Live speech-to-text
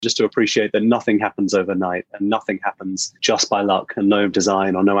just to appreciate that nothing happens overnight and nothing happens just by luck and no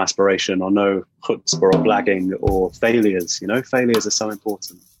design or no aspiration or no chutzpah or blagging or failures. Failures are so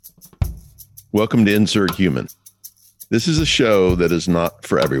important. Welcome to Insert Human. This is a show that is not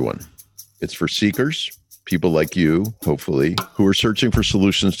for everyone. It's for seekers, people like you, hopefully, who are searching for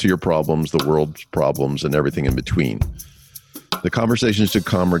solutions to your problems, the world's problems, and everything in between. The conversations to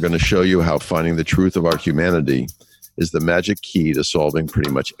come are going to show you how finding the truth of our humanity is the magic key to solving pretty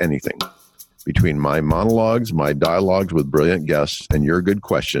much anything. Between my monologues, my dialogues with brilliant guests, and your good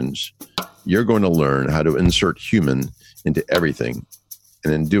questions, you're going to learn how to insert human into everything,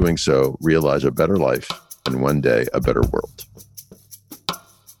 and in doing so, realize a better life and one day a better world.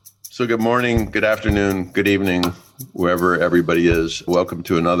 So good morning, good afternoon, good evening, wherever everybody is. Welcome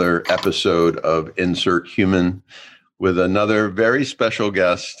to another episode of Insert Human with another very special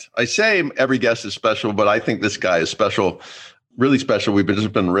guest. I say every guest is special, but I think this guy is special, really special. We've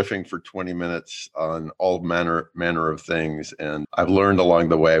just been riffing for 20 minutes on all manner of things. And I've learned along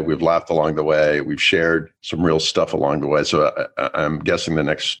the way. We've laughed along the way. We've shared some real stuff along the way. So I'm guessing the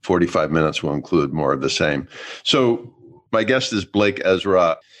next 45 minutes will include more of the same. So my guest is Blake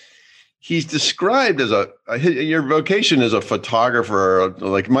Ezra. He's described as your vocation as a photographer,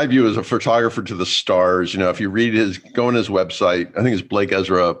 like my view is a photographer to the stars. If you read go on his website, I think it's Blake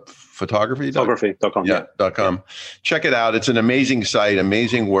Ezra Photography.com. Yeah, .com. Check it out. It's an amazing site,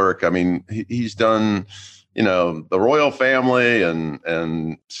 amazing work. I mean, he's done, the royal family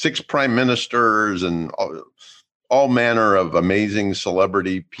and 6 prime ministers and all manner of amazing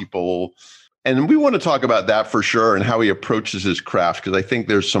celebrity people. And we want to talk about that for sure and how he approaches his craft, because I think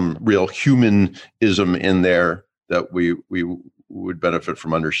there's some real humanism in there that we would benefit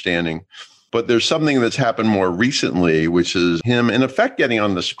from understanding. But there's something that's happened more recently, which is him, in effect, getting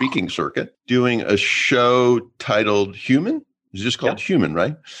on the speaking circuit, doing a show titled Human. It's just called Human,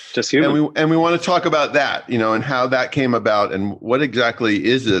 right? Just Human. And we want to talk about that, and how that came about and what exactly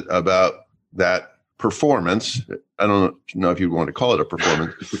is it about that performance. I don't know if you want to call it a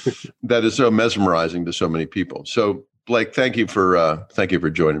performance that is so mesmerizing to so many people. So Blake, thank you for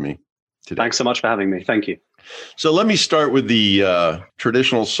joining me today. Thanks so much for having me. Thank you. So let me start with the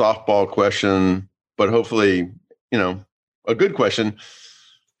traditional softball question, but hopefully, a good question.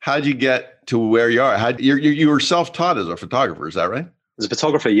 How'd you get to where you are? You were self-taught as a photographer, is that right? As a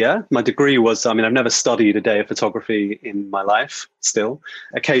photographer, yeah. My degree was, I've never studied a day of photography in my life still.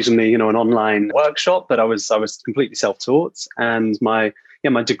 Occasionally, an online workshop, but I was completely self-taught. And my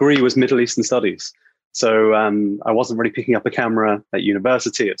degree was Middle Eastern Studies. So I wasn't really picking up a camera at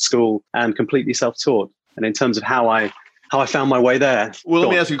university, at school, and completely self-taught. And in terms of how I found my way there. Well,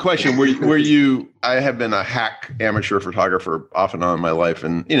 let me ask you a question. Were you, I have been a hack amateur photographer off and on in my life.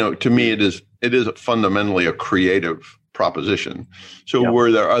 And, to me, it is fundamentally a creative proposition. So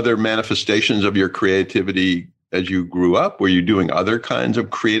were there other manifestations of your creativity as you grew up? Were you doing other kinds of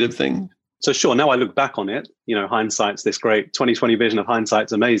creative things? So sure, now I look back on it, hindsight's this great 20/20 vision of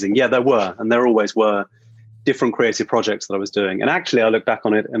hindsight's amazing. Yeah, there were, and there always were different creative projects that I was doing. And actually I look back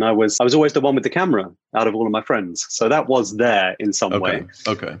on it and I was always the one with the camera out of all of my friends. So that was there in some way.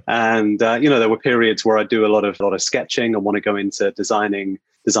 Okay. And, there were periods where I do a lot of sketching. I want to go into designing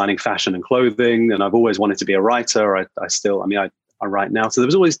fashion and clothing. And I've always wanted to be a writer. I write now. So there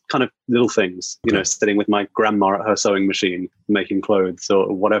was always kind of little things, sitting with my grandma at her sewing machine, making clothes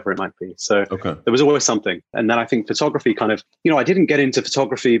or whatever it might be. So there was always something. And then I think photography kind of, I didn't get into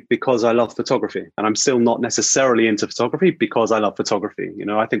photography because I love photography. And I'm still not necessarily into photography because I love photography.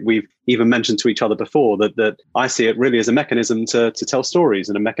 I think we've even mentioned to each other before that I see it really as a mechanism to tell stories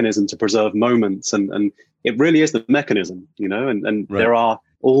and a mechanism to preserve moments. And it really is the mechanism, and right. There are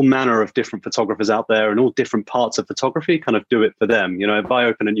all manner of different photographers out there and all different parts of photography kind of do it for them. If I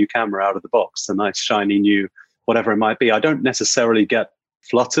open a new camera out of the box, a nice, shiny, new, whatever it might be, I don't necessarily get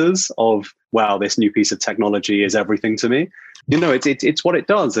flutters of, wow, this new piece of technology is everything to me. It's what it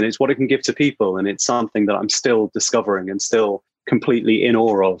does and it's what it can give to people. And it's something that I'm still discovering and still completely in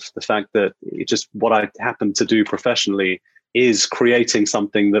awe of, the fact that it's just what I happen to do professionally is creating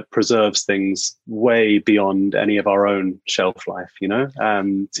something that preserves things way beyond any of our own shelf life,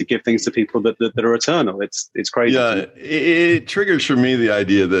 to give things to people that are eternal. It's crazy. Yeah, it triggers for me the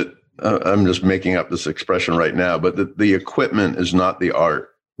idea that I'm just making up this expression right now, but the equipment is not the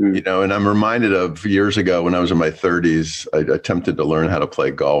art, and I'm reminded of years ago when I was in my 30s, I attempted to learn how to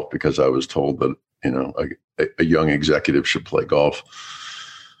play golf because I was told that, a young executive should play golf.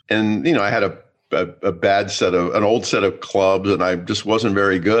 And, I had an old set of clubs, and I just wasn't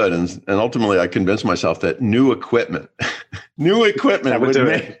very good. And ultimately I convinced myself that new equipment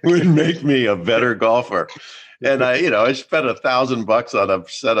would make me a better golfer. And I spent $1,000 on a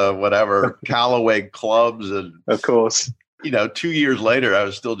set of whatever Callaway clubs, and of course, 2 years later, I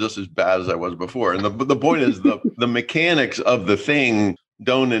was still just as bad as I was before. And the point is the mechanics of the thing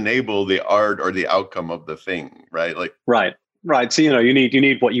don't enable the art or the outcome of the thing, right? Like, right. So, you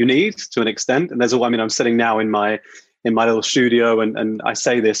need what you need to an extent. And I'm sitting now in my little studio, and I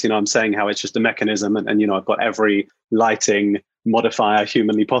say this, I'm saying how it's just a mechanism, and I've got every lighting modifier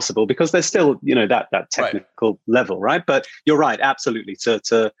humanly possible, because there's still, that technical level, right? But you're right, absolutely.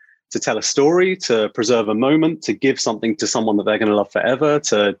 To tell a story, to preserve a moment, to give something to someone that they're going to love forever,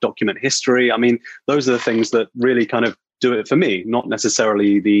 to document history. I mean, those are the things that really kind of do it for me, not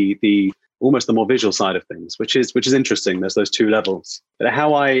necessarily the almost the more visual side of things, which is interesting. There's those two levels. But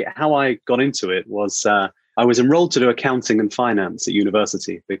how I got into it was I was enrolled to do accounting and finance at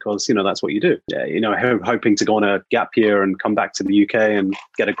university, because that's what you do. Hoping to go on a gap year and come back to the UK and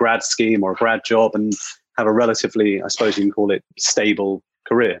get a grad scheme or a grad job and have a relatively, I suppose you can call it, stable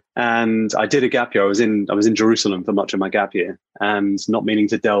career. And I did a gap year. I was in Jerusalem for much of my gap year, and not meaning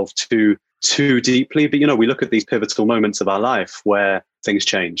to delve too deeply, but we look at these pivotal moments of our life where things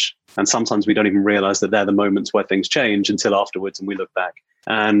change, and sometimes we don't even realize that they're the moments where things change until afterwards, and we look back.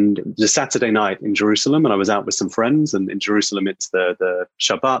 And the Saturday night in Jerusalem, and I was out with some friends, and in Jerusalem it's the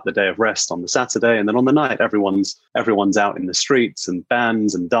Shabbat, the day of rest, on the Saturday, and then on the night everyone's out in the streets, and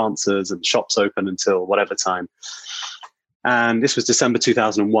bands and dancers and shops open until whatever time. And this was December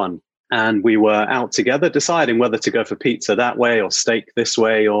 2001. And we were out together deciding whether to go for pizza that way or steak this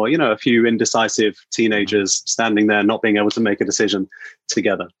way, or, a few indecisive teenagers standing there not being able to make a decision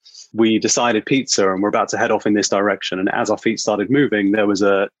together. We decided pizza, and we're about to head off in this direction. And as our feet started moving, there was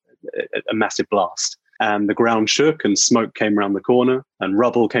a massive blast, and the ground shook, and smoke came around the corner, and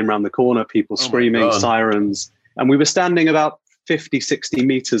rubble came around the corner, people screaming, sirens. And we were standing about 50, 60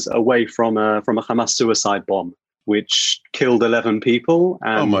 meters away from a Hamas suicide bomb, which killed 11 people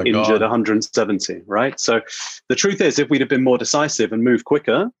and injured 170, right? So the truth is, if we'd have been more decisive and moved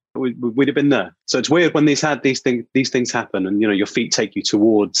quicker, we'd have been there. So it's weird when these things happen, and your feet take you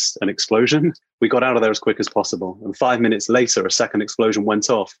towards an explosion. We got out of there as quick as possible, and 5 minutes later, a second explosion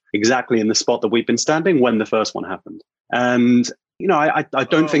went off exactly in the spot that we'd been standing when the first one happened. And I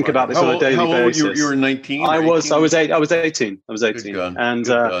don't think about this on a daily basis. How old you were 19? I was 18. I was 18. And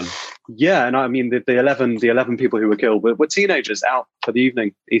and I mean the 11 people who were killed were teenagers out for the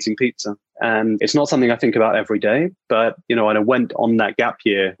evening eating pizza. And it's not something I think about every day, but I went on that gap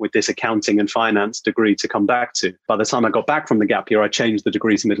year with this accounting and finance degree to come back to. By the time I got back from the gap year, I changed the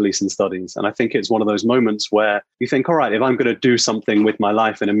degree to Middle Eastern Studies. And I think it's one of those moments where you think, all right, if I'm going to do something with my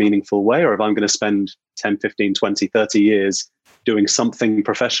life in a meaningful way, or if I'm going to spend 10, 15, 20, 30 years doing something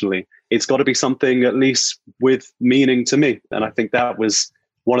professionally, it's got to be something at least with meaning to me. And I think that was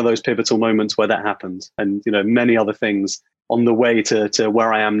one of those pivotal moments where that happened. And, many other things on the way to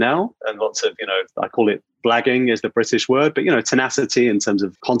where I am now, and lots of, I call it blagging is the British word, but, tenacity in terms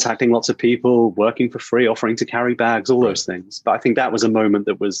of contacting lots of people, working for free, offering to carry bags, all those things. But I think that was a moment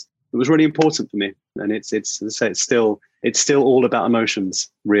that was really important for me. And it's still all about emotions,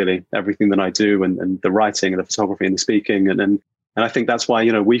 really, everything that I do, and the writing and the photography and the speaking. And I think that's why,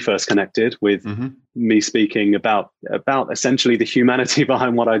 we first connected with me speaking about essentially the humanity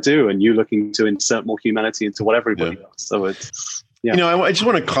behind what I do, and you looking to insert more humanity into what everybody does. So it's, I just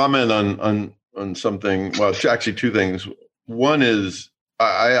want to comment on something. Well, actually two things. One is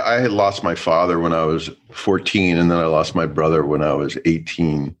I had lost my father when I was 14, and then I lost my brother when I was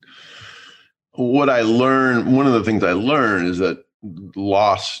 18. One of the things I learned is that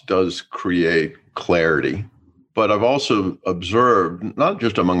loss does create clarity. But I've also observed, not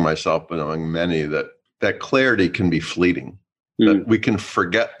just among myself, but among many, that clarity can be fleeting, that we can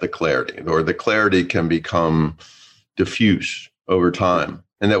forget the clarity, or the clarity can become diffuse over time,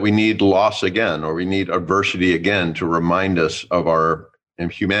 and that we need loss again, or we need adversity again to remind us of our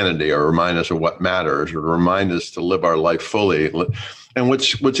humanity, or remind us of what matters, or remind us to live our life fully. And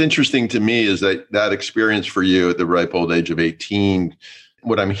what's interesting to me is that experience for you at the ripe old age of 18,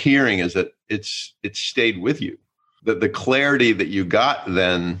 what I'm hearing is that it's stayed with you, that the clarity that you got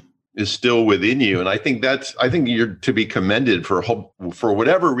then is still within you. And I think you're to be commended for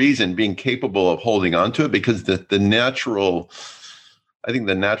whatever reason being capable of holding on to it, because the natural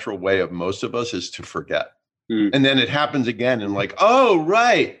way of most of us is to forget. And then it happens again, and like, oh,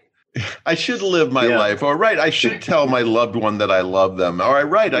 right, I should live my life. Or right, I should tell my loved one that I love them. Or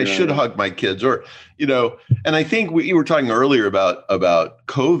right, I should hug my kids. Or, and I think you were talking earlier about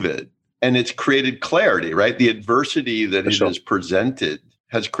COVID, and it's created clarity, right? The adversity that it has presented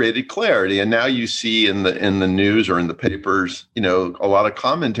has created clarity. And now you see in the news or in the papers, a lot of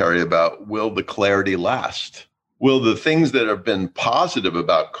commentary about, will the clarity last? will the things that have been positive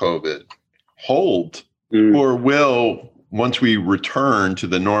about COVID hold? Or will, once we return to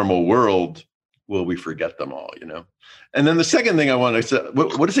the normal world, will we forget them all, And then the second thing I want to say,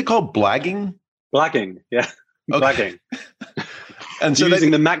 what is it called? Blagging? Blagging, yeah. Okay. Blagging. And so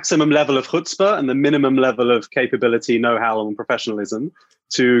using the maximum level of chutzpah and the minimum level of capability, know-how, and professionalism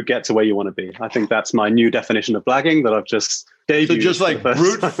to get to where you want to be. I think that's my new definition of blagging that I've just debuted. So just like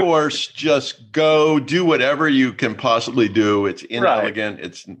brute force, just go do whatever you can possibly do. It's inelegant. Right.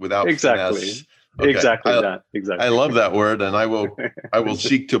 It's without finesse. Okay. Exactly. I love that word, and I will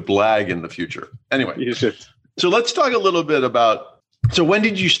seek to blag in the future. Anyway, you should. So let's talk a little bit about. So when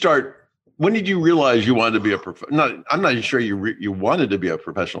did you start? When did you realize you wanted to be I'm not sure you wanted to be a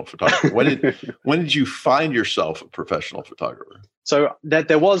professional photographer. When did you find yourself a professional photographer? So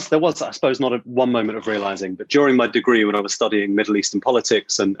there was, I suppose, not one moment of realizing, but during my degree, when I was studying Middle Eastern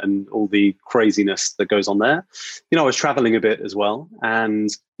politics and all the craziness that goes on there, I was traveling a bit as well. And,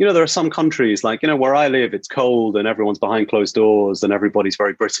 there are some countries like, where I live, it's cold and everyone's behind closed doors and everybody's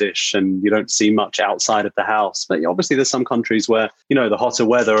very British and you don't see much outside of the house. But obviously there's some countries where, the hotter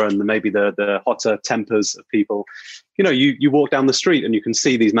weather and maybe the hotter tempers of people, you walk down the street and you can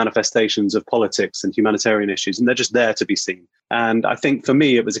see these manifestations of politics and humanitarian issues, and they're just there to be seen. And I think for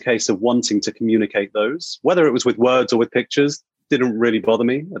me, it was a case of wanting to communicate those, whether it was with words or with pictures, didn't really bother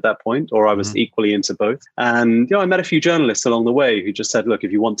me at that point, or I was equally into both. And, I met a few journalists along the way who just said, look,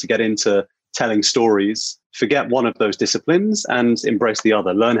 if you want to get into telling stories, forget one of those disciplines and embrace the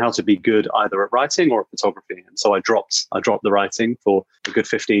other. Learn how to be good either at writing or at photography. And so I dropped the writing for a good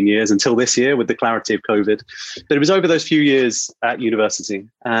 15 years until this year with the clarity of COVID. But it was over those few years at university.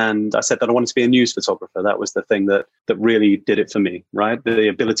 And I said that I wanted to be a news photographer. That was the thing that really did it for me, right? The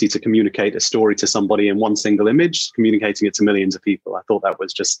ability to communicate a story to somebody in one single image, communicating it to millions of people. I thought that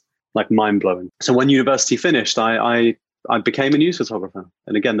was just like mind blowing. So when university finished, I became a news photographer.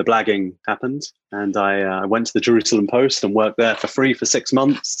 And again, the blagging happened. And I went to the Jerusalem Post and worked there for free for 6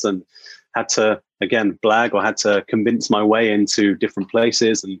 months and had to, again, blag or had to convince my way into different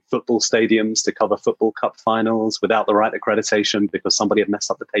places and football stadiums to cover football cup finals without the right accreditation because somebody had messed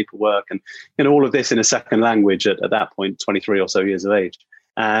up the paperwork. And all of this in a second language at that point, 23 or so years of age.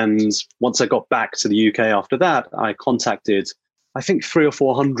 And once I got back to the UK after that, I contacted, I think, 300 or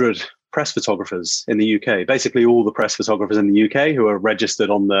 400 press photographers in the UK, basically all the press photographers in the UK who are registered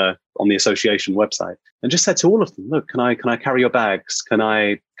on the association website, and just said to all of them, look, can I carry your bags? Can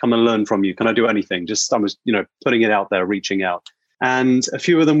I come and learn from you? Can I do anything? I was, putting it out there, reaching out. And a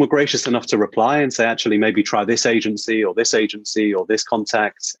few of them were gracious enough to reply and say, actually, maybe try this agency or this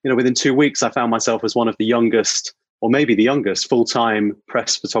contact. Within 2 weeks, I found myself as one of the youngest, or maybe the youngest, full-time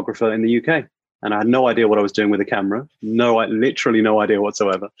press photographer in the UK. And I had no idea what I was doing with a camera. Literally no idea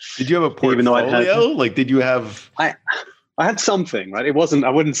whatsoever. Did you have a portfolio? Even though did you have? I had something, right? It wasn't. I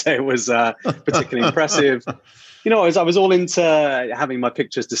wouldn't say it was particularly impressive. I was all into having my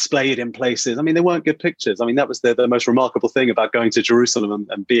pictures displayed in places. I mean, they weren't good pictures. I mean, that was the most remarkable thing about going to Jerusalem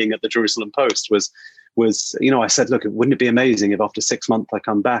and being at the Jerusalem Post was, I said, look, wouldn't it be amazing if after 6 months I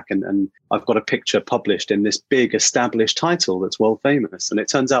come back and I've got a picture published in this big established title that's world famous. And it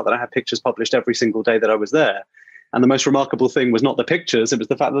turns out that I had pictures published every single day that I was there. And the most remarkable thing was not the pictures, it was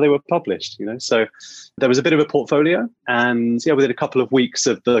the fact that they were published, So there was a bit of a portfolio. And within a couple of weeks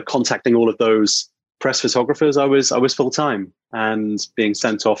of contacting all of those press photographers, I was full time and being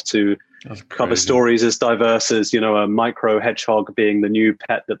sent off to cover stories as diverse as, a micro hedgehog being the new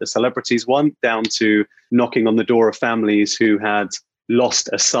pet that the celebrities want, down to knocking on the door of families who had lost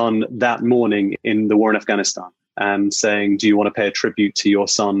a son that morning in the war in Afghanistan and saying, do you want to pay a tribute to your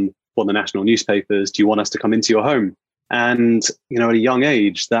son for the national newspapers? Do you want us to come into your home? And, at a young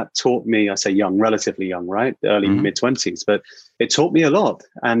age, that taught me, I say young, relatively young, right? Early mid-20s, but it taught me a lot.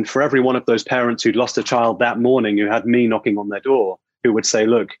 And for every one of those parents who'd lost a child that morning, who had me knocking on their door, who would say,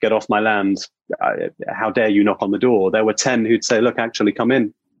 look, get off my land. How dare you knock on the door? There were 10 who'd say, look, actually come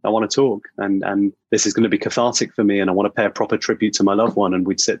in. I want to talk. And this is going to be cathartic for me. And I want to pay a proper tribute to my loved one. And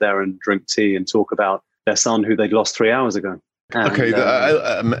we'd sit there and drink tea and talk about their son who they'd lost 3 hours ago. And, okay,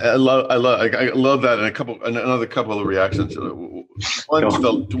 I love that, and another couple of reactions.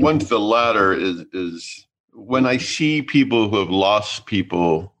 One to the latter is when I see people who have lost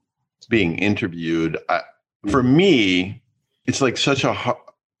people being interviewed. For me, it's like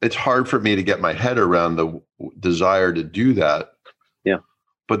it's hard for me to get my head around the desire to do that. Yeah,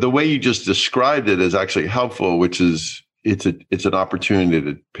 but the way you just described it is actually helpful, which is it's an opportunity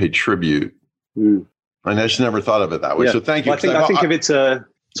to pay tribute. And I just never thought of it that way. Yeah. So thank you. Well, I think if it's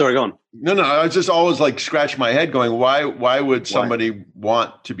sorry, go on. No, I was just always like scratch my head going, why would somebody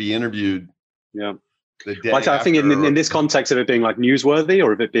want to be interviewed? Yeah. The day Like, I think after, in this context of it being like newsworthy,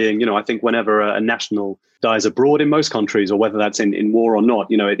 or of it being, I think whenever a national dies abroad in most countries, or whether that's in war or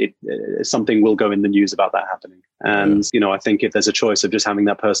not, something will go in the news about that happening. And, I think if there's a choice of just having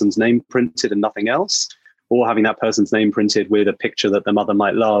that person's name printed and nothing else, or having that person's name printed with a picture that their mother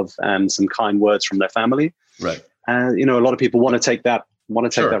might love and some kind words from their family. right. And, a lot of people want to take that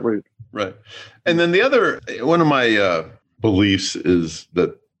route. Right. And then one of my beliefs is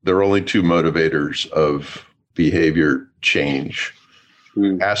that there are only two motivators of behavior change,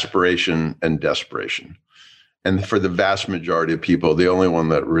 aspiration and desperation. And for the vast majority of people, the only one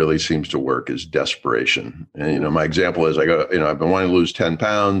that really seems to work is desperation. And, my example is I've been wanting to lose 10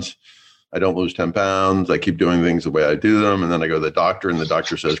 pounds. I don't lose 10 pounds. I keep doing things the way I do them. And then I go to the doctor, and the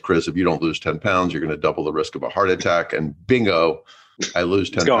doctor says, Chris, if you don't lose 10 pounds, you're going to double the risk of a heart attack. And bingo, I lose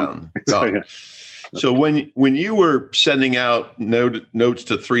 10 pounds. Gone. So when you were sending out notes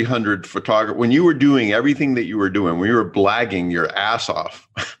to 300 photographers, when you were doing everything that you were doing, when you were blagging your ass off,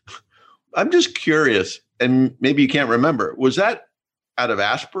 I'm just curious, and maybe you can't remember, was that out of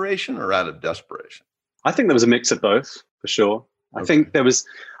aspiration or out of desperation? I think there was a mix of both, for sure. I think there was.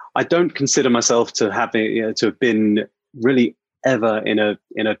 I don't consider myself to have been really ever in a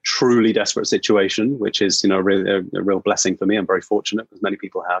truly desperate situation, which is really a real blessing for me. I'm very fortunate, as many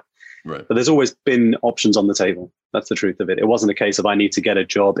people have. Right. But there's always been options on the table. That's the truth of it. It wasn't a case of I need to get a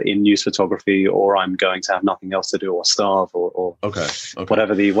job in news photography, or I'm going to have nothing else to do, or starve, or okay.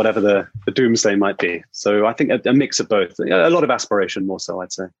 whatever the doomsday might be. So I think a mix of both. A lot of aspiration, more so,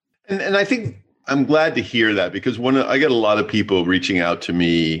 I'd say. And I think I'm glad to hear that, because I get a lot of people reaching out to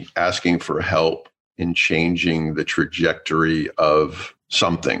me asking for help in changing the trajectory of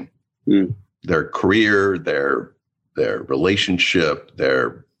something, their career, their relationship,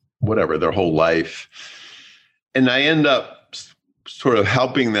 their whatever, their whole life. And I end up sort of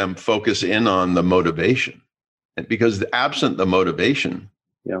helping them focus in on the motivation, because absent the motivation,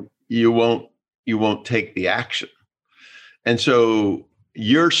 you won't take the action. And so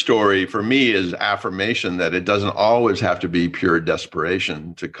your story for me is affirmation that it doesn't always have to be pure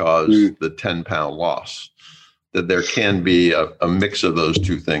desperation to cause the 10-pound loss, that there can be a mix of those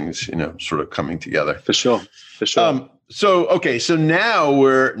two things, sort of coming together. For sure. So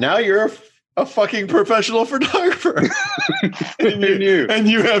now you're a fucking professional photographer. and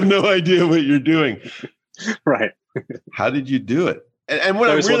you have no idea what you're doing. Right. How did you do it? And what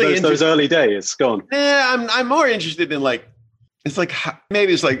those early days, go on. Yeah, I'm more interested in it's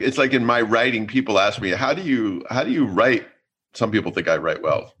like in my writing, people ask me, how do you write? Some people think I write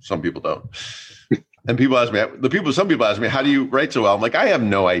well. Some people don't. And some people ask me, how do you write so well? I'm like, I have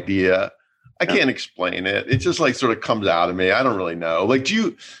no idea. I can't explain it. It just sort of comes out of me. I don't really know.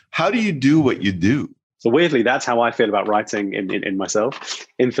 How do you do what you do? So weirdly, that's how I feel about writing in myself.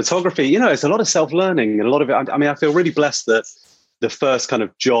 In photography, it's a lot of self-learning, and a lot of it. I feel really blessed that the first kind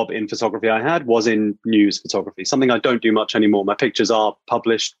of job in photography I had was in news photography, something I don't do much anymore. My pictures are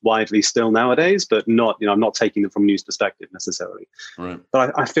published widely still nowadays, but not, I'm not taking them from news perspective necessarily. Right.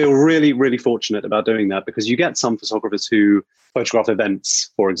 But I feel really, really fortunate about doing that, because you get some photographers who photograph events,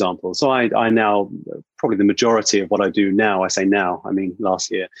 for example. So I now, probably the majority of what I do now, I say now, I mean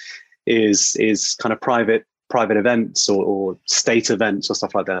last year, is kind of private events or state events or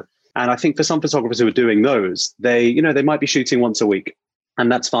stuff like that. And I think for some photographers who are doing those, they might be shooting once a week,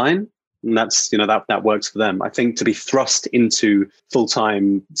 and that's fine. And that's, that works for them. I think to be thrust into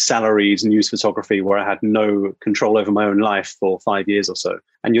full-time salaried news photography, where I had no control over my own life for 5 years or so,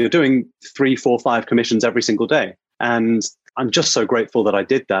 and you're doing 3, 4, 5 commissions every single day. And I'm just so grateful that I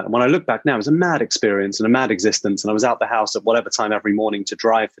did that. And when I look back now, it was a mad experience and a mad existence. And I was out the house at whatever time every morning to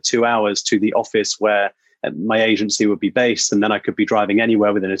drive for 2 hours to the office where my agency would be based. And then I could be driving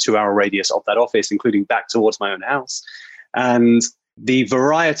anywhere within a 2-hour radius of that office, including back towards my own house. And the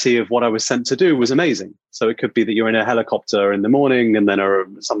variety of what I was sent to do was amazing. So it could be that you're in a helicopter in the morning, and then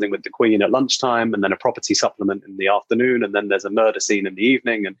something with the Queen at lunchtime, and then a property supplement in the afternoon, and then there's a murder scene in the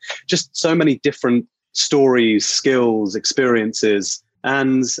evening, and just so many different stories, skills, experiences.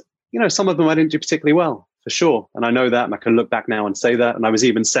 And, some of them I didn't do particularly well, for sure. And I know that, and I can look back now and say that. And I was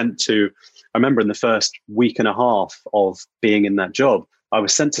even sent to, I remember in the first week and a half of being in that job, I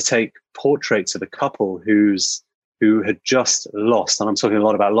was sent to take portraits of a couple who had just lost, and I'm talking a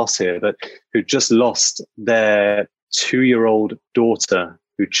lot about loss here, but who just lost their 2-year-old daughter,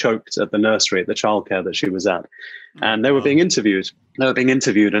 who choked at the nursery at the childcare that she was at. And they were being interviewed.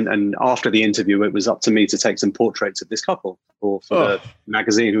 And after the interview, it was up to me to take some portraits of this couple for the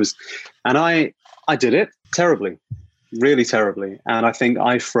magazine. And I did it terribly, really terribly. And I think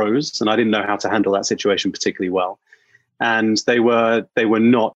I froze, and I didn't know how to handle that situation particularly well. And they were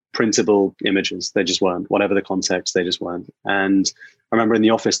not printable images. They just weren't. Whatever the context, they just weren't. And I remember in the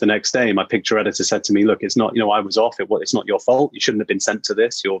office the next day, my picture editor said to me, look, it's not, I was off. It's not your fault. You shouldn't have been sent to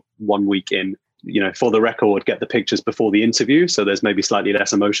this. You're 1 week in. For the record, get the pictures before the interview. So there's maybe slightly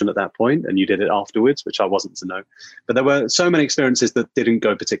less emotion at that point, and you did it afterwards, which I wasn't to know. But there were so many experiences that didn't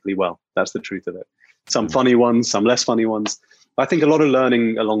go particularly well. That's the truth of it. Some funny ones, some less funny ones. I think a lot of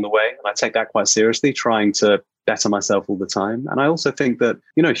learning along the way, and I take that quite seriously, trying to better myself all the time. And I also think that,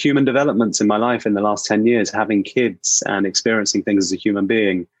 human developments in my life in the last 10 years, having kids and experiencing things as a human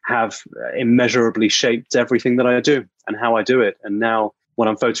being have immeasurably shaped everything that I do and how I do it. And now, when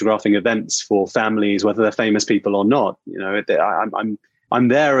I'm photographing events for families, whether they're famous people or not, I'm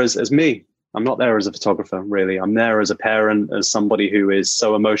there as me. I'm not there as a photographer, really. I'm there as a parent, as somebody who is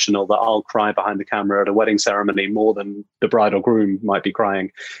so emotional that I'll cry behind the camera at a wedding ceremony more than the bride or groom might be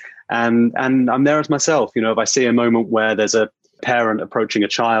crying. And I'm there as myself. If I see a moment where there's a parent approaching a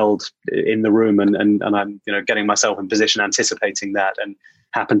child in the room and I'm, getting myself in position, anticipating that, and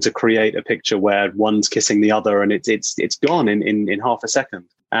happen to create a picture where one's kissing the other and it's gone in half a second.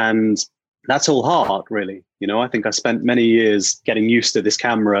 And that's all hard, really. I think I spent many years getting used to this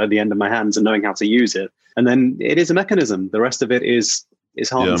camera at the end of my hands and knowing how to use it. And then it is a mechanism. The rest of it is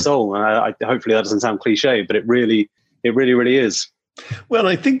heart and soul. And I hopefully that doesn't sound cliche, but it really is. Well,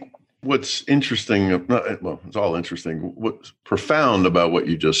 I think what's interesting, it's all interesting. What's profound about what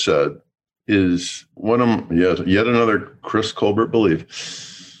you just said is yet another Chris Colbert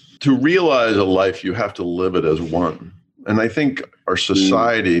belief. To realize a life, you have to live it as one. And I think our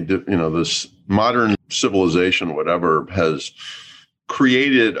society, this modern civilization, whatever, has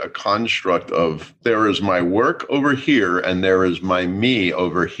created a construct of there is my work over here and there is my me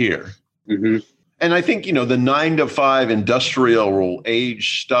over here. Mm-hmm. And I think, the 9-to-5 industrial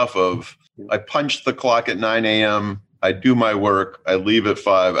age stuff of I punch the clock at 9 a.m., I do my work, I leave at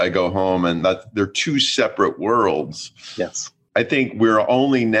 5, I go home, and they're two separate worlds. Yes. I think we're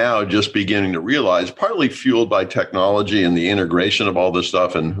only now just beginning to realize, partly fueled by technology and the integration of all this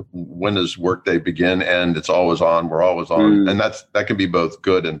stuff, and when does workday begin? And it's always on, we're always on. And that can be both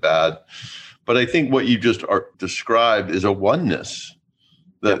good and bad. But I think what you just described is a oneness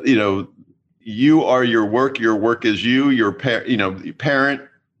that, you are your work is you, your parent,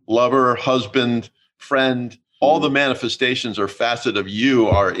 lover, husband, friend, all the manifestations or facet of you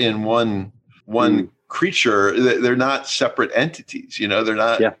are in one creature. They're not separate entities, they're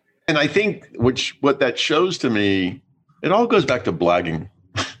not. Yeah. And I think what that shows to me, it all goes back to blagging.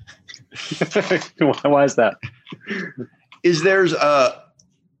 Why is that?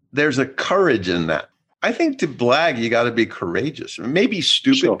 There's a courage in that. I think to blag, you got to be courageous, maybe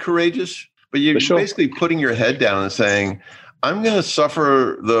stupid courageous, but you're basically putting your head down and saying, I'm going to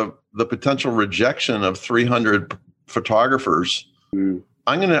suffer the potential rejection of 300 photographers.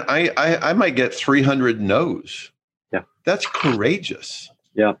 I might get 300 no's. Yeah. That's courageous.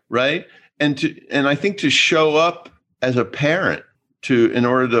 Yeah. Right. And I think to show up as a parent in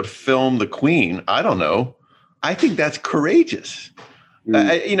order to film the Queen, I don't know. I think that's courageous.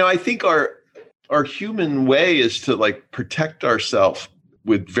 I think our human way is to protect ourselves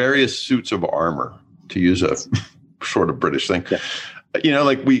with various suits of armor, to use a sort of British thing. Yeah.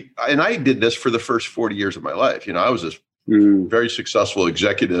 I did this for the first 40 years of my life. I was this very successful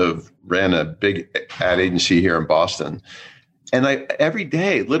executive, ran a big ad agency here in Boston. And every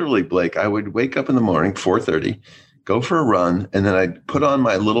day, literally, Blake, I would wake up in the morning, 4:30, go for a run, and then I'd put on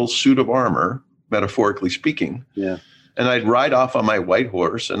my little suit of armor, metaphorically speaking. Yeah. And I'd ride off on my white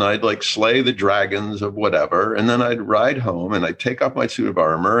horse and I'd slay the dragons of whatever. And then I'd ride home and I'd take off my suit of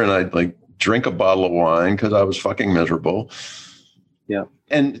armor and I'd drink a bottle of wine because I was fucking miserable. Yeah.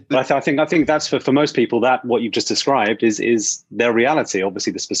 And I think that's for most people, that what you've just described is their reality.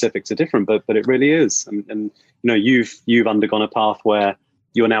 Obviously the specifics are different, but it really is. And you've undergone a path where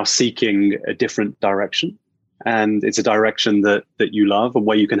you're now seeking a different direction. And it's a direction that you love and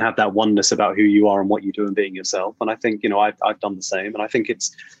where you can have that oneness about who you are and what you do and being yourself. And I think, I've done the same. And I think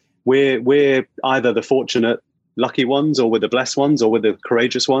we're either the fortunate, lucky ones, or we're the blessed ones, or we're the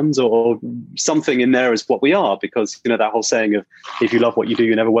courageous ones, or something in there is what we are. Because, that whole saying of, if you love what you do,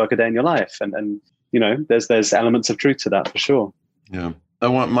 you never work a day in your life. And there's elements of truth to that for sure. Yeah.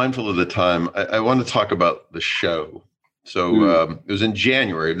 Mindful of the time, I want to talk about the show. So it was in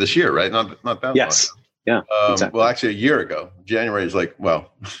January of this year, right? Not that long. Yes. Yeah. Exactly. Well, actually, a year ago. January is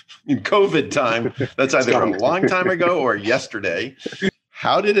in COVID time. That's either a long time ago or yesterday.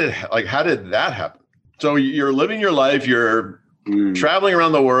 How did that happen? So you're living your life. You're traveling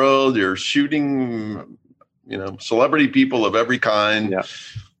around the world. You're shooting, celebrity people of every kind. Yeah.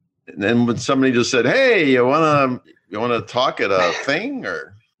 And then when somebody just said, "Hey, you wanna talk at a thing?"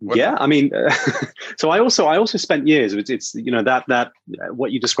 or Yeah, I mean, so I also spent years. It's that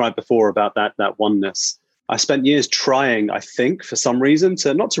what you described before about that oneness. I spent years trying, I think, for some reason,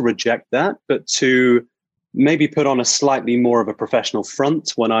 to not to reject that, but to maybe put on a slightly more of a professional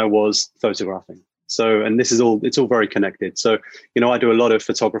front when I was photographing. So, and it's all very connected. So, I do a lot of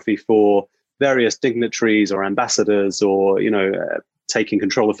photography for various dignitaries or ambassadors, or taking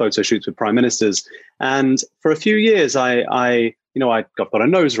control of photo shoots with prime ministers. And for a few years, I got a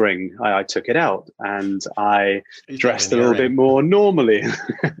nose ring. I took it out and I dressed a little bit more normally.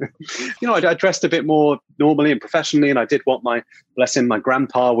 I dressed a bit more normally and professionally, and I did what my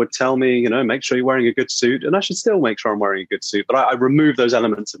grandpa would tell me, make sure you're wearing a good suit. And I should still make sure I'm wearing a good suit. But I removed those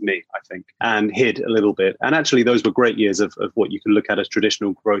elements of me, I think, and hid a little bit. And actually, those were great years of what you can look at as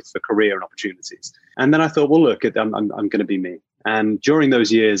traditional growth for career and opportunities. And then I thought, well, look, I'm going to be me. And during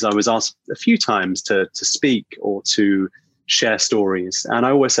those years, I was asked a few times to speak or to share stories. And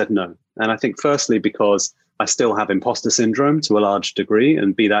I always said no. And I think firstly, because I still have imposter syndrome to a large degree,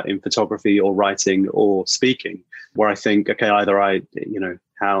 and be that in photography or writing or speaking, where I think, okay, either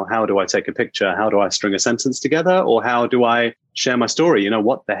how do I take a picture? How do I string a sentence together? Or how do I share my story?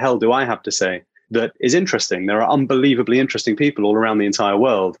 What the hell do I have to say that is interesting? There are unbelievably interesting people all around the entire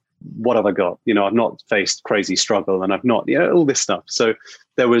world. What have I got? I've not faced crazy struggle, and I've not, all this stuff. So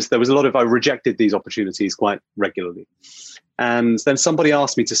there was a lot of, I rejected these opportunities quite regularly. And then somebody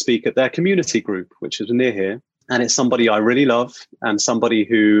asked me to speak at their community group, which is near here. And it's somebody I really love, and somebody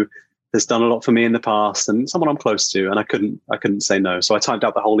who has done a lot for me in the past, and someone I'm close to. And I couldn't say no. So I typed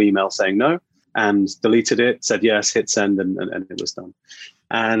out the whole email saying no and deleted it, said yes, hit send, and it was done.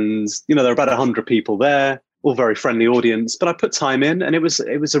 And, there are about 100 people there, all very friendly audience, but I put time in, and it was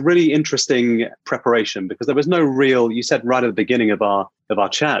a really interesting preparation, because there was no real, you said right at the beginning of our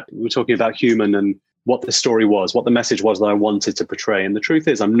chat, we were talking about human and what the story was, what the message was that I wanted to portray. And the truth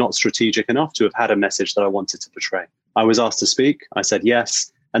is, I'm not strategic enough to have had a message that I wanted to portray. I was asked to speak. I said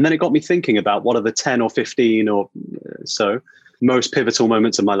yes. And then it got me thinking about what are the 10 or 15 or so most pivotal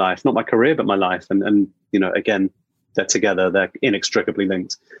moments of my life, not my career, but my life. And again, they're together, they're inextricably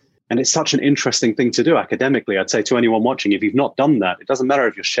linked. And it's such an interesting thing to do academically. I'd say to anyone watching, if you've not done that, it doesn't matter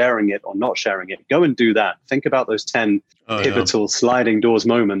if you're sharing it or not sharing it. Go and do that. Think about those 10 pivotal sliding doors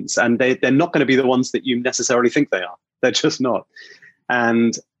moments. And they're not going to be the ones that you necessarily think they are. They're just not.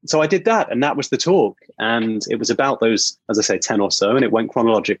 And so I did that. And that was the talk. And it was about those, as I say, 10 or so. And it went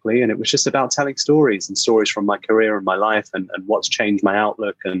chronologically. And it was just about telling stories, and stories from my career and my life, and what's changed my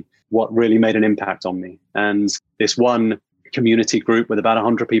outlook and what really made an impact on me. And this one community group with about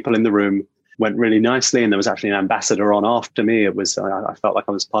 100 people in the room went really nicely. And there was actually an ambassador on after me. It was, I felt like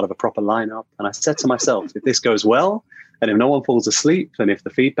I was part of a proper lineup. And I said to myself, if this goes well, and if no one falls asleep, and if the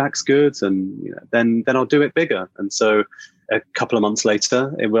feedback's good, and then I'll do it bigger. And so a couple of months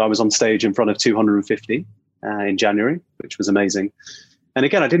later, I was on stage in front of 250 in January, which was amazing. And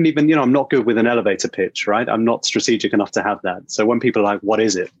again, I didn't even, I'm not good with an elevator pitch, right? I'm not strategic enough to have that. So when people are like, what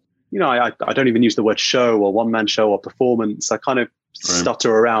is it? I don't even use the word show or one-man show or performance. I kind of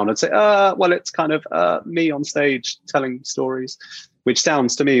stutter around and say, well, it's kind of me on stage telling stories, which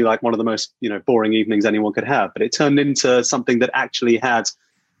sounds to me like one of the most, boring evenings anyone could have. But it turned into something that actually had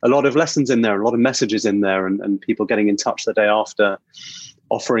a lot of lessons in there, a lot of messages in there, and people getting in touch the day after,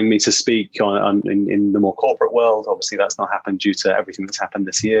 offering me to speak in the more corporate world. Obviously, that's not happened due to everything that's happened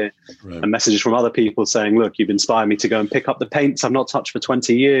this year. Right. And messages from other people saying, look, you've inspired me to go and pick up the paints I've not touched for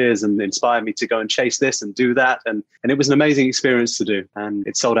 20 years, and inspired me to go and chase this and do that. And it was an amazing experience to do. And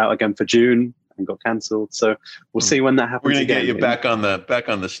it sold out again for June and got cancelled. So we'll see when that happens. We're going to get you back on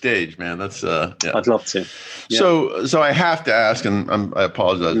the stage, man. That's yeah. I'd love to. Yeah. So I have to ask, and I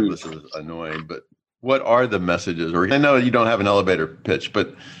apologize if this is annoying, but what are the messages? Or I know you don't have an elevator pitch,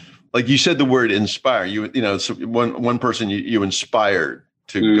 but like you said, the word inspire. So one person you inspired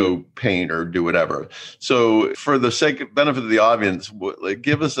to go paint or do whatever. So for the benefit of the audience,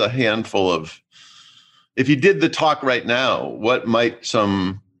 give us a handful of. If you did the talk right now, what might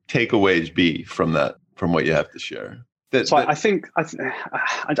some takeaways be from what you have to share? I think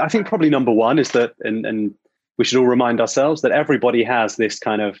probably number one is that, and we should all remind ourselves that everybody has this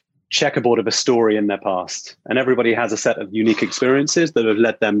kind of checkerboard of a story in their past, and everybody has a set of unique experiences that have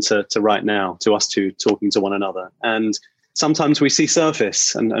led them to right now, to us two talking to one another. And sometimes we see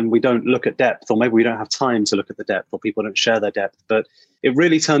surface and we don't look at depth, or maybe we don't have time to look at the depth, or people don't share their depth. But it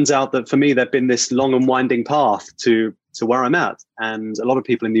really turns out that for me, there've been this long and winding path to where I'm at. And a lot of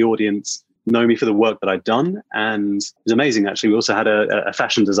people in the audience know me for the work that I'd done. And it was amazing, actually. We also had a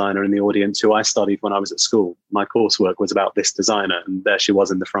fashion designer in the audience who I studied when I was at school. My coursework was about this designer, and there she was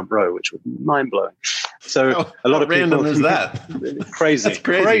in the front row, which was mind-blowing. So a lot of people... How random is that? Crazy. That's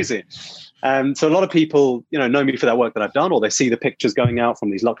crazy. So a lot of people, know me for that work that I've done, or they see the pictures going out from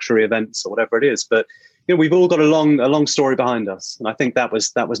these luxury events or whatever it is. But we've all got a long story behind us, and I think that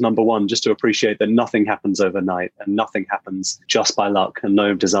was number one, just to appreciate that nothing happens overnight and nothing happens just by luck, and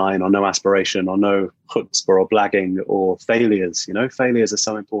no design or no aspiration or no chutzpah or blagging or failures. Failures are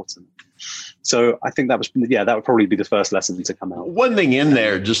so important. So I think that would probably be the first lesson to come out. One thing in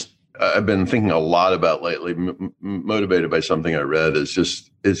there, just I've been thinking a lot about lately, motivated by something I read,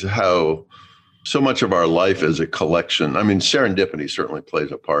 is how so much of our life is a collection. I mean, serendipity certainly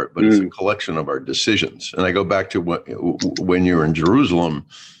plays a part, but it's a collection of our decisions. And I go back to when you were in Jerusalem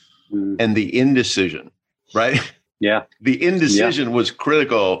and the indecision, right? Yeah. The indecision was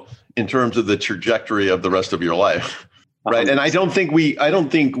critical in terms of the trajectory of the rest of your life, right? 100%. And I don't think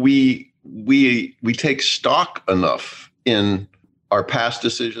we take stock enough in our past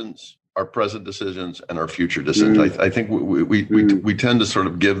decisions, our present decisions, and our future decisions. I think we tend to sort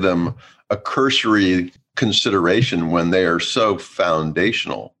of give them a cursory consideration when they are so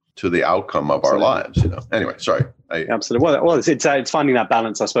foundational to the outcome of our lives. Anyway, sorry. Absolutely. Well, it's finding that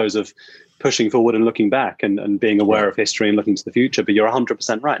balance, I suppose, of pushing forward and looking back and being aware of history and looking to the future. But you're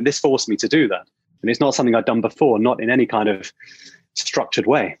 100% right. And this forced me to do that. And it's not something I'd done before, not in any kind of structured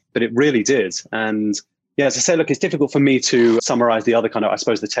way, but it really did. And yeah, as I say, look, it's difficult for me to summarize the other kind of, I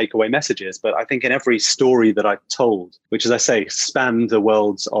suppose, the takeaway messages. But I think in every story that I told, which, as I say, spanned the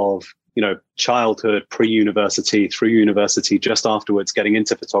worlds of, childhood, pre-university, through university, just afterwards, getting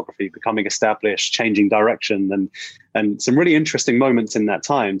into photography, becoming established, changing direction, and some really interesting moments in that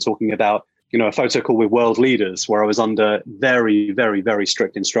time, talking about, a photo call with world leaders where I was under very, very, very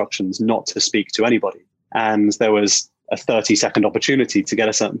strict instructions not to speak to anybody. And there was a 30-second opportunity to get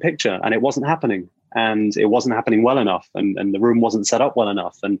a certain picture, and it wasn't happening. And it wasn't happening well enough, and the room wasn't set up well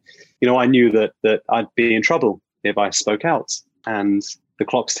enough. And, I knew that I'd be in trouble if I spoke out. And the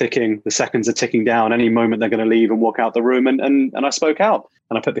clock's ticking, the seconds are ticking down. Any moment they're going to leave and walk out the room. And I spoke out,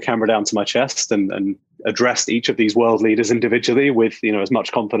 and I put the camera down to my chest and addressed each of these world leaders individually with, as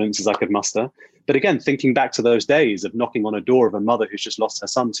much confidence as I could muster. But again, thinking back to those days of knocking on a door of a mother who's just lost her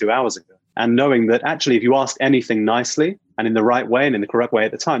son 2 hours ago, and knowing that actually, if you ask anything nicely and in the right way and in the correct way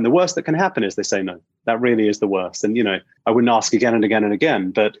at the time, the worst that can happen is they say no. That really is the worst. And, I wouldn't ask again and again and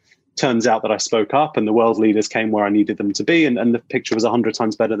again, but turns out that I spoke up and the world leaders came where I needed them to be. And the picture was 100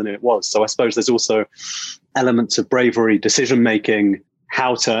 times better than it was. So I suppose there's also elements of bravery, decision-making,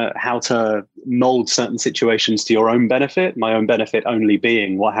 how to mold certain situations to your own benefit. My own benefit only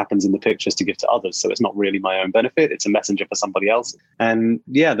being what happens in the pictures to give to others. So it's not really my own benefit. It's a messenger for somebody else. And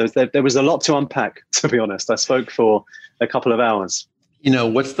yeah, there was a lot to unpack, to be honest. I spoke for a couple of hours.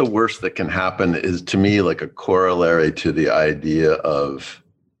 What's the worst that can happen is, to me, like a corollary to the idea of,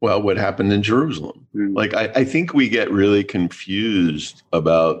 what happened in Jerusalem. Like, I think we get really confused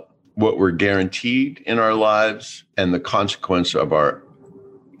about what we're guaranteed in our lives and the potential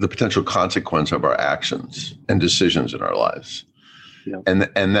consequence of our actions and decisions in our lives. Yeah.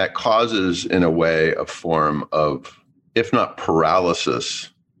 And that causes, in a way, a form of, if not paralysis,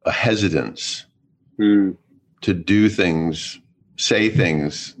 a hesitance to do things, say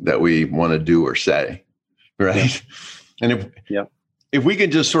things that we want to do or say, right? Yeah. And if we can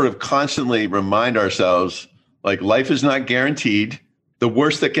just sort of constantly remind ourselves, like, life is not guaranteed. The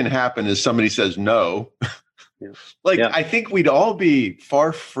worst that can happen is somebody says no. Yeah. I think we'd all be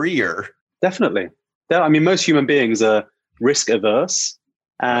far freer. Definitely. I mean, most human beings are risk averse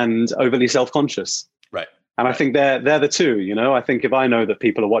and overly self-conscious. Right. And I think they're the two, I think if I know that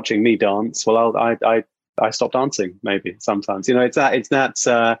people are watching me dance, well, I stop dancing maybe sometimes, it's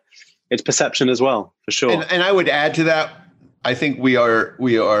perception as well, for sure. And I would add to that, I think we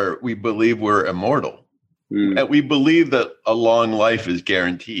believe we're immortal. And we believe that a long life is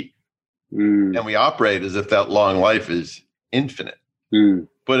guaranteed. And we operate as if that long life is infinite.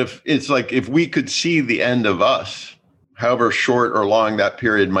 But if we could see the end of us, however short or long that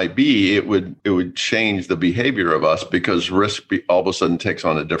period might be, it would change the behavior of us, because risk all of a sudden takes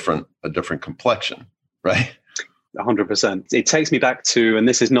on a different complexion, right? 100%. It takes me back to, and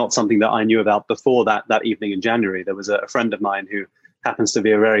this is not something that I knew about before that evening in January. There was a friend of mine who happens to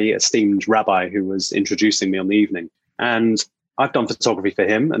be a very esteemed rabbi who was introducing me on the evening. And I've done photography for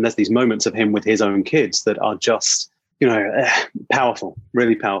him. And there's these moments of him with his own kids that are just, powerful,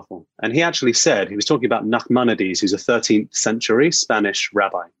 really powerful. And he actually said, he was talking about Nachmanides, who's a 13th century Spanish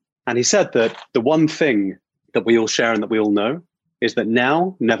rabbi. And he said that the one thing that we all share and that we all know is that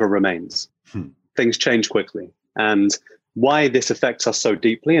now never remains. Things change quickly. And why this affects us so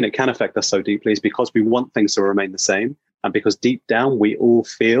deeply, and it can affect us so deeply, is because we want things to remain the same. And because deep down, we all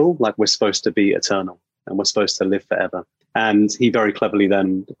feel like we're supposed to be eternal and we're supposed to live forever. And he very cleverly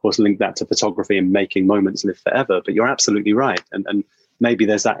then, of course, linked that to photography and making moments live forever. But you're absolutely right. And maybe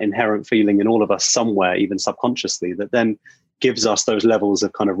there's that inherent feeling in all of us somewhere, even subconsciously, that then gives us those levels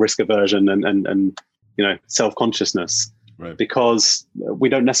of kind of risk aversion and self-consciousness. Right. Because we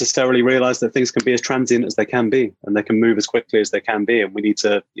don't necessarily realize that things can be as transient as they can be, and they can move as quickly as they can be. And we need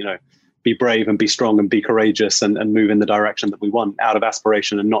to, be brave and be strong and be courageous and move in the direction that we want out of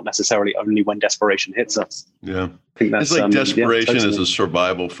aspiration, and not necessarily only when desperation hits us. Yeah. I think that's, it's like desperation totally. is a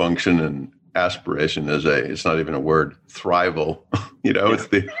survival function, and aspiration is it's not even a word, thrival. It's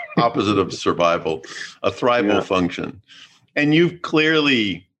the opposite of survival, a thrival function. And you've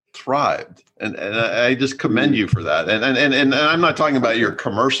clearly thrived. And I just commend you for that. And I'm not talking about your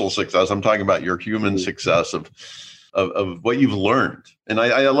commercial success. I'm talking about your human success of what you've learned. And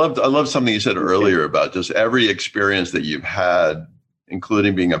I love something you said earlier about just every experience that you've had,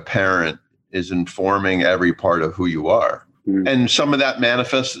 including being a parent, is informing every part of who you are. And some of that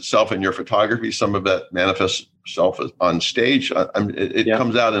manifests itself in your photography. Some of that manifests itself on stage. It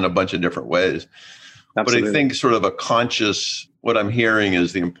comes out in a bunch of different ways. Absolutely. But I think sort of a conscious, what I'm hearing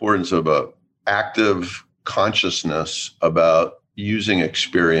is the importance of a active consciousness about using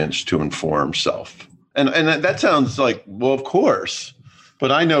experience to inform self. And that sounds like, well, of course,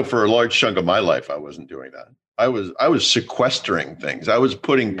 but I know for a large chunk of my life, I wasn't doing that. I was sequestering things. I was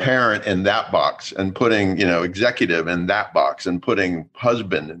putting parent in that box and putting, executive in that box and putting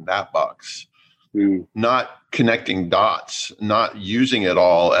husband in that box, not connecting dots, not using it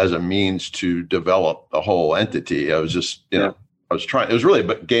all as a means to develop the whole entity. I was just, I was trying, it was really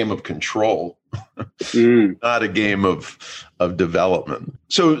a game of control, not a game of development.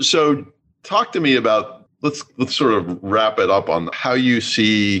 So talk to me about, let's sort of wrap it up on how you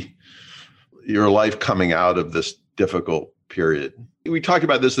see your life coming out of this difficult period. We talked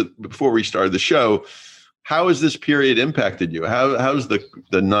about this before we started the show. How has this period impacted you? How's the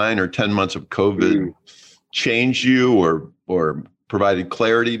 9 or 10 months of COVID changed you or provided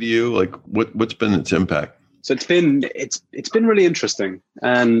clarity to you? Like what's been its impact? So it's been really interesting.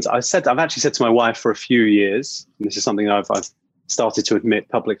 And I've actually said to my wife for a few years, and this is something I've started to admit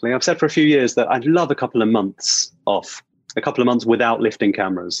publicly. I've said for a few years that I'd love a couple of months off, a couple of months without lifting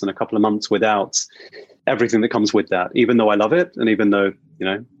cameras, and a couple of months without everything that comes with that, even though I love it. And even though,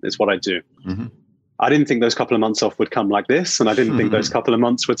 it's what I do. Mm-hmm. I didn't think those couple of months off would come like this. And I didn't think those couple of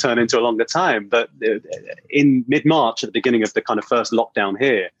months would turn into a longer time. But in mid-March, at the beginning of the kind of first lockdown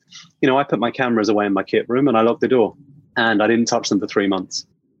here, I put my cameras away in my kit room and I locked the door, and I didn't touch them for 3 months.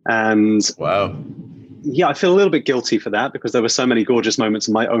 And wow. Yeah, I feel a little bit guilty for that, because there were so many gorgeous moments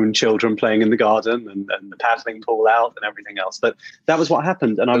of my own children playing in the garden and the paddling pool out and everything else. But that was what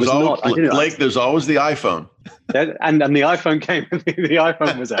happened. And there's there's always the iPhone. And the iPhone came, the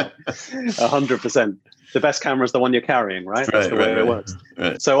iPhone was out 100%. The best camera is the one you're carrying, right? That's the way it works.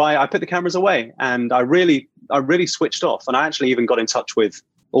 Right. So I put the cameras away, and I really switched off. And I actually even got in touch with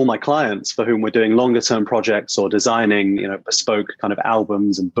all my clients for whom we're doing longer term projects or designing, bespoke kind of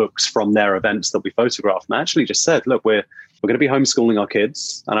albums and books from their events that we photograph. And I actually just said, look, we're going to be homeschooling our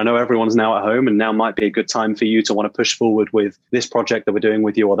kids. And I know everyone's now at home, and now might be a good time for you to want to push forward with this project that we're doing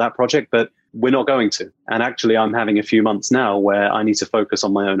with you or that project, but we're not going to. And actually, I'm having a few months now where I need to focus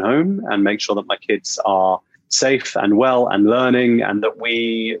on my own home and make sure that my kids are safe and well and learning, and that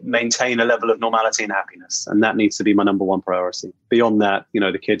we maintain a level of normality and happiness. And that needs to be my number one priority. Beyond that,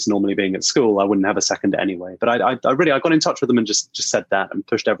 the kids normally being at school, I wouldn't have a second anyway. But I got in touch with them and just said that and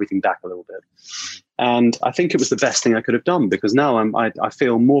pushed everything back a little bit. And I think it was the best thing I could have done, because now I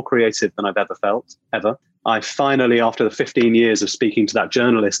feel more creative than I've ever felt, ever. I finally, after the 15 years of speaking to that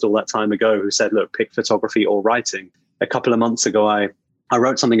journalist all that time ago who said, look, pick photography or writing, a couple of months ago, I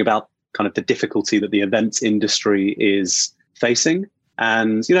wrote something about kind of the difficulty that the events industry is facing.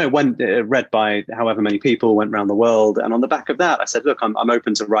 And, when read by however many people, went around the world. And on the back of that, I said, look, I'm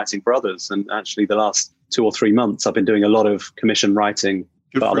open to writing for others. And actually the last 2 or 3 months, I've been doing a lot of commission writing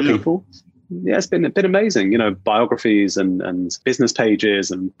for other people. Yeah, it's been amazing, biographies and business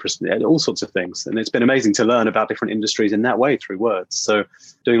pages and all sorts of things. And it's been amazing to learn about different industries in that way through words. So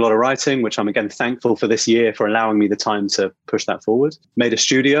doing a lot of writing, which I'm again thankful for this year for allowing me the time to push that forward. Made a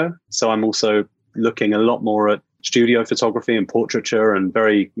studio. So I'm also looking a lot more at studio photography and portraiture and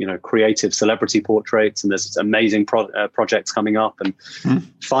very, creative celebrity portraits. And there's amazing projects coming up. And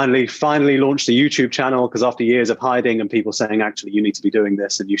finally launched a YouTube channel, because after years of hiding and people saying, actually, you need to be doing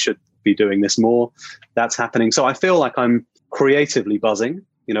this and you should be doing this more, that's happening. So I feel like I'm creatively buzzing.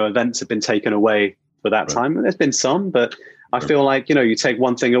 events have been taken away for that time. And there's been some, but I feel like, you take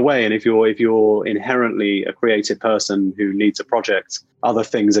one thing away, and if you're inherently a creative person who needs a project, other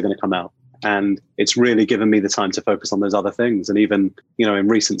things are going to come out. And it's really given me the time to focus on those other things. And even, in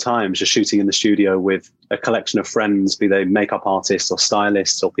recent times, just shooting in the studio with a collection of friends, be they makeup artists or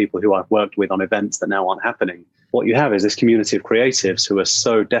stylists or people who I've worked with on events that now aren't happening. What you have is this community of creatives who are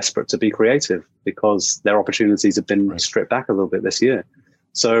so desperate to be creative because their opportunities have been stripped back a little bit this year.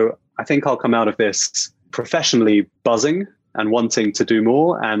 So I think I'll come out of this professionally buzzing and wanting to do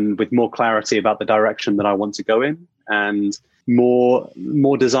more, and with more clarity about the direction that I want to go in, and more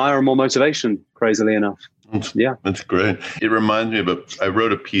desire and more motivation, crazily enough. That's great. It reminds me I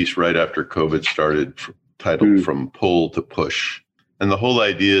wrote a piece right after COVID started titled From Pull to Push. And the whole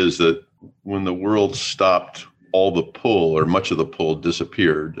idea is that when the world stopped, all the pull, or much of the pull,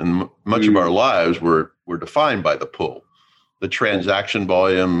 disappeared. And much of our lives were defined by the pull. The transaction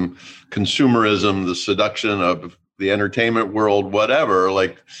volume, consumerism, the seduction of the entertainment world, whatever,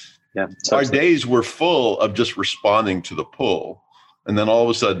 our days were full of just responding to the pull. And then all of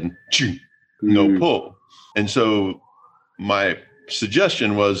a sudden, no pull. And so my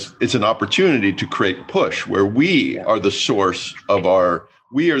suggestion was, it's an opportunity to create push, where we are the source of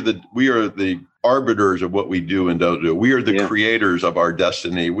we are the arbiters of what we do and don't do. We are the creators of our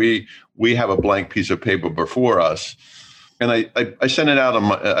destiny. We have a blank piece of paper before us. And I sent it out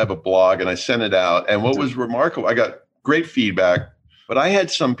I have a blog, and I sent it out. And what was remarkable, I got great feedback, but I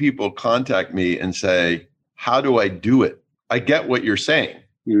had some people contact me and say, how do I do it? I get what you're saying.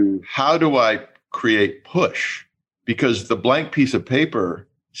 How do I create push? Because the blank piece of paper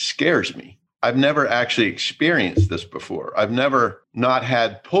scares me. I've never actually experienced this before. I've never not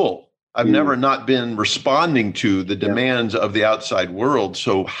had pull. I've never not been responding to the demands of the outside world.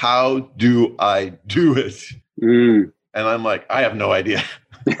 So how do I do it? And I'm like, I have no idea.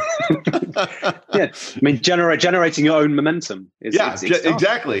 Generating your own momentum.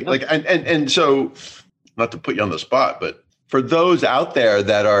 Exactly. And so, not to put you on the spot, but for those out there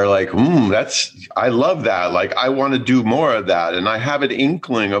that are like, I love that. Like, I want to do more of that. And I have an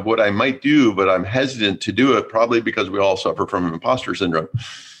inkling of what I might do, but I'm hesitant to do it, probably because we all suffer from imposter syndrome.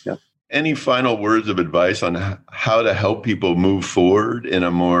 Yeah. Any final words of advice on how to help people move forward in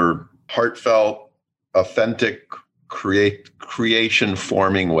a more heartfelt, authentic, creation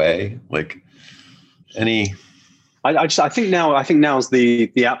forming way? Like, any? I think now is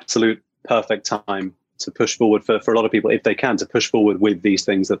the absolute perfect time to push forward for a lot of people, if they can, to push forward with these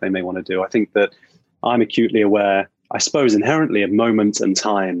things that they may want to do. I think that I'm acutely aware, I suppose, inherently, of moment and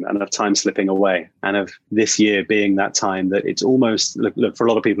time, and of time slipping away, and of this year being that time that it's almost, look, for a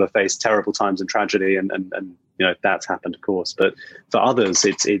lot of people have faced terrible times and tragedy, and that's happened, of course. But for others,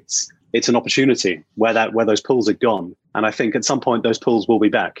 it's an opportunity where those pulls are gone. And I think at some point those pulls will be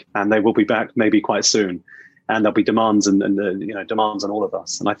back, and they will be back maybe quite soon. And there'll be demands and demands on all of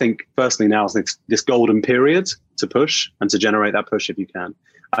us. And I think firstly now is this golden period to push and to generate that push if you can.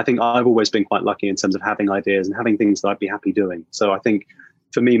 I think I've always been quite lucky in terms of having ideas and having things that I'd be happy doing. So I think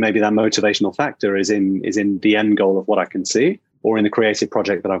for me, maybe that motivational factor is in the end goal of what I can see, or in the creative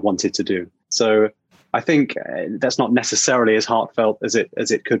project that I've wanted to do. So I think that's not necessarily as heartfelt as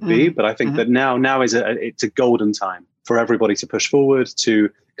it could be, but I think that now it's a golden time for everybody to push forward, to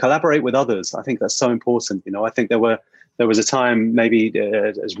collaborate with others. I think that's so important. I think there was a time, maybe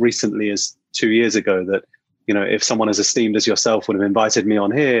as recently as 2 years ago, that if someone as esteemed as yourself would have invited me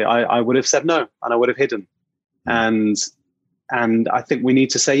on here, I would have said no, and I would have hidden. And I think we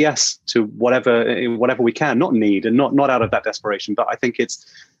need to say yes to whatever we can, not need, and not out of that desperation. But I think it's,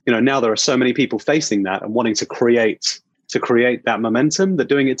 now there are so many people facing that and wanting to create that momentum, that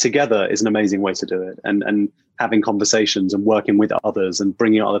doing it together is an amazing way to do it. And having conversations and working with others and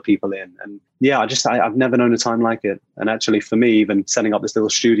bringing other people in. And I've never known a time like it. And actually for me, even setting up this little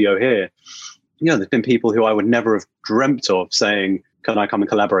studio here, there's been people who I would never have dreamt of saying, can I come and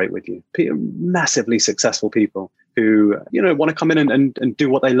collaborate with you? Massively successful people who, want to come in and do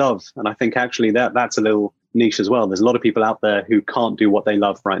what they love. And I think actually that's a little niche as well. There's a lot of people out there who can't do what they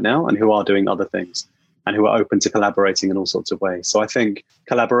love right now and who are doing other things, and who are open to collaborating in all sorts of ways. So I think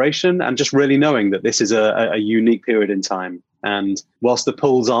collaboration, and just really knowing that this is a unique period in time. And whilst the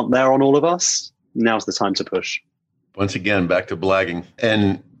pulls aren't there on all of us, now's the time to push. Once again, back to blagging.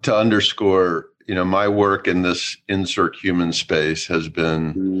 And to underscore, my work in this insert human space has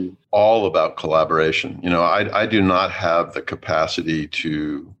been all about collaboration. I do not have the capacity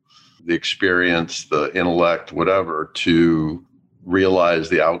the experience, the intellect, whatever, to realize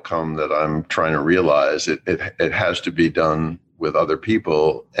the outcome that I'm trying to realize. It has to be done with other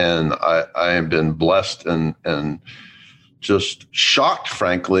people. And I have been blessed and just shocked,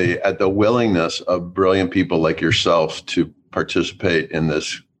 frankly, at the willingness of brilliant people like yourself to participate in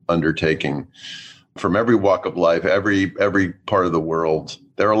this undertaking from every walk of life, every part of the world.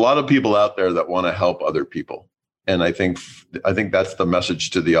 There are a lot of people out there that want to help other people. And I think that's the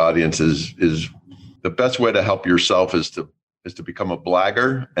message to the audience is the best way to help yourself is to become a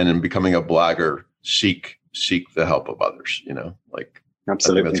blagger, and in becoming a blagger, seek the help of others, like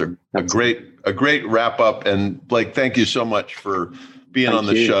absolutely. I think that's a great wrap up. And Blake, thank you so much for being on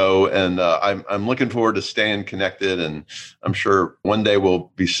the show. And I'm looking forward to staying connected. And I'm sure one day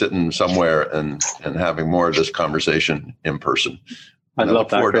we'll be sitting somewhere and having more of this conversation in person. I'd love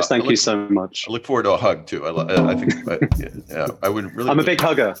that, Chris. Thank you so much. I look forward to a hug too. I think, I would really. I'm a big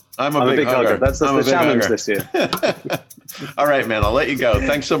hugger. I'm a big hugger. That's the challenge this year. All right, man. I'll let you go.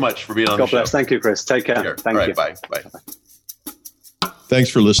 Thanks so much for being on the show. God bless. Thank you, Chris. Take care. Thank you. Bye. Thanks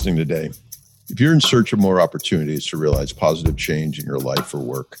for listening today. If you're in search of more opportunities to realize positive change in your life or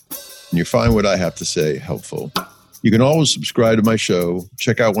work, and you find what I have to say helpful, you can always subscribe to my show,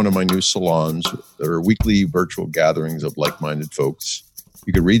 check out one of my new salons that are weekly virtual gatherings of like-minded folks.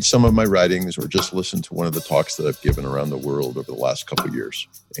 You can read some of my writings or just listen to one of the talks that I've given around the world over the last couple of years.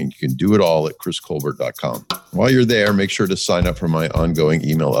 And you can do it all at chriscolbert.com. While you're there, make sure to sign up for my ongoing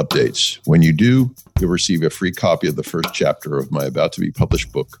email updates. When you do, you'll receive a free copy of the first chapter of my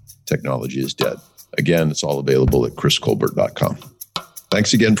about-to-be-published book, Technology is Dead. Again, it's all available at chriscolbert.com.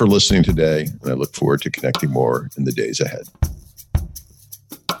 Thanks again for listening today, and I look forward to connecting more in the days ahead.